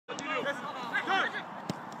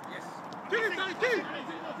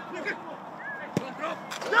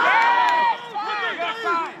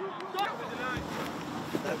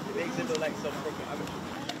It makes it look like some proper amateur.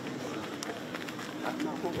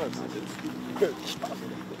 Okay,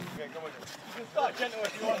 come on. You can start gentle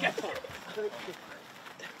if you want.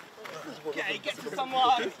 Okay, get to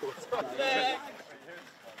someone. There.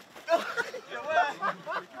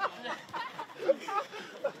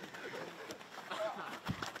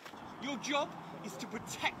 Your job is to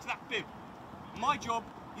protect that bib. My job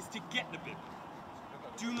is to get the bib.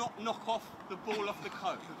 Do not knock off the ball off the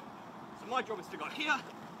cone. So my job is to go here,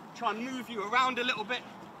 try and move you around a little bit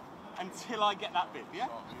until I get that bib, yeah?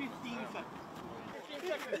 15 seconds.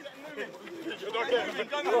 15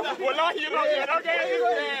 seconds, moving. Wallahi, you're not getting it.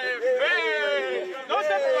 Don't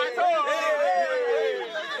step on my toe.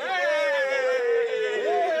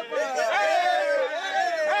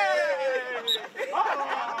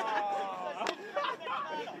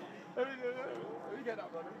 Let me get that,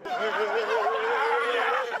 brother.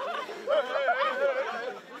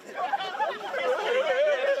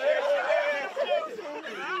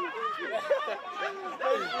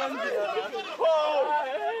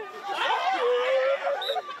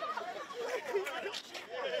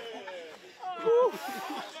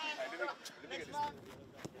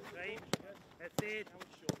 That's it.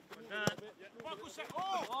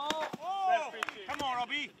 Oh! Come on,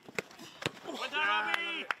 Robbie. Well done,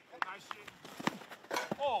 Robbie. Nice.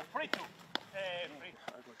 Oh, frito. I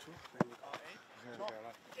got two.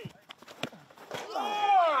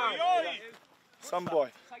 Some boy.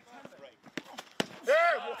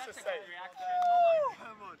 There, what's the save?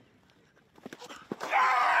 Come on.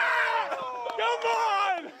 Come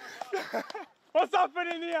on! What's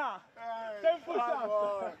happening here? 10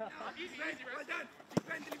 push-ups. He's ready, well done. He's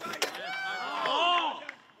ready to buy. Oh!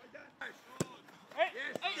 Hey,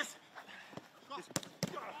 yes. Well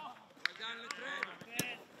done, Leclerc.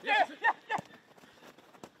 Yes, yeah.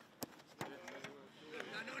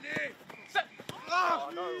 Oh,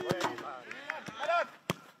 no way, man. Well done.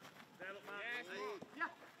 Yeah.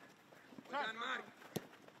 Well done, Mark.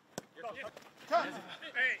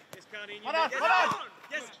 Hey, it's Carney. Hold on.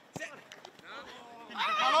 Yes.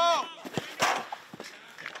 Hello.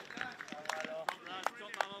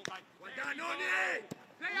 Well done, Noni.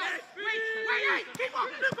 Wait. Keep on.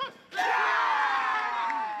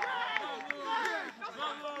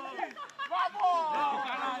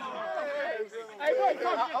 Hey, boy,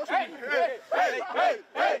 come. Hey.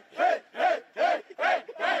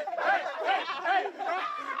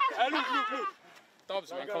 Look. Dobbs,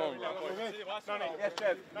 man, come on. Yes,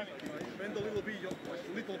 Chef. Bend a little bit your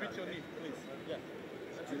knee, please. Yeah.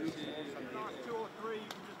 Last 2 or 3, you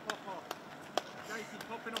can just pop off. Jason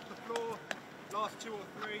popping off the floor. Last 2 or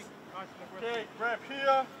 3. Nice and aggressive. Okay, grab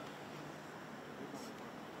here.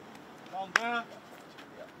 Down there.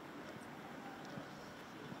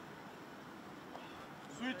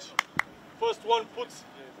 Switch. First one puts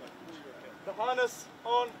the harness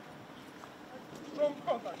on. Strong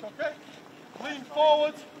contact, okay? Lean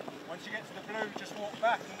forward. Once you get to the blue, just walk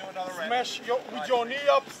back and do another rep. Smash with your knee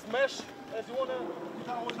up. Smash as you want to.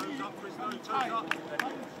 Toes up, Chris, toes up.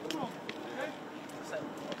 Okay?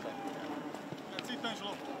 That's it,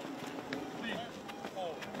 Angelo. Lean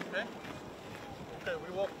forward, okay? Okay,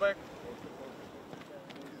 we walk back.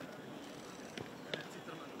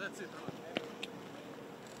 That's it, Roman.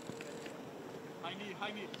 High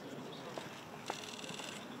knee.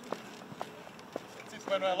 That's it,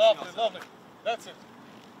 Manuel. Lovely. That's it.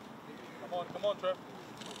 Come on, Trev.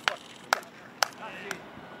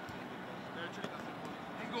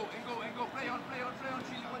 And go. Play on.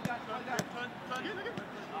 Chile, well done. Turn. That's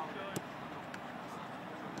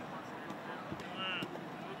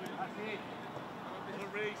it.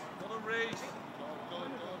 Not a race. Go.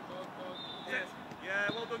 Yes.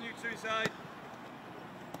 Yeah, well done, you two side.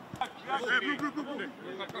 Blue.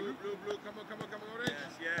 Come on, orange.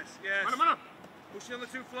 Yes. Mano. Pushing on the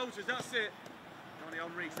 2 floaters, that's it. Only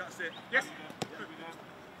on reach, that's it. Yes.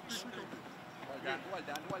 Well done,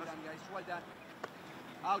 guys. Well done.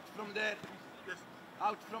 Out from there. Yes.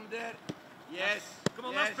 Out from there. Yes. Come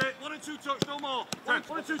on, last bit. 1 and 2 touch, no more. 1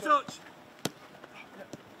 and 2 touch.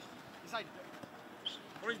 Inside.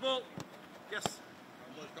 Orange ball. Yes.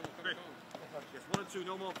 Come on. Yes, 1 and 2,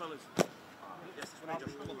 no more, fellas. Yes, that's what I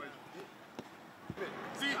just. Come on.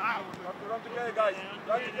 See? Run together, guys.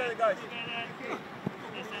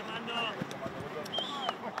 Yes, Armando.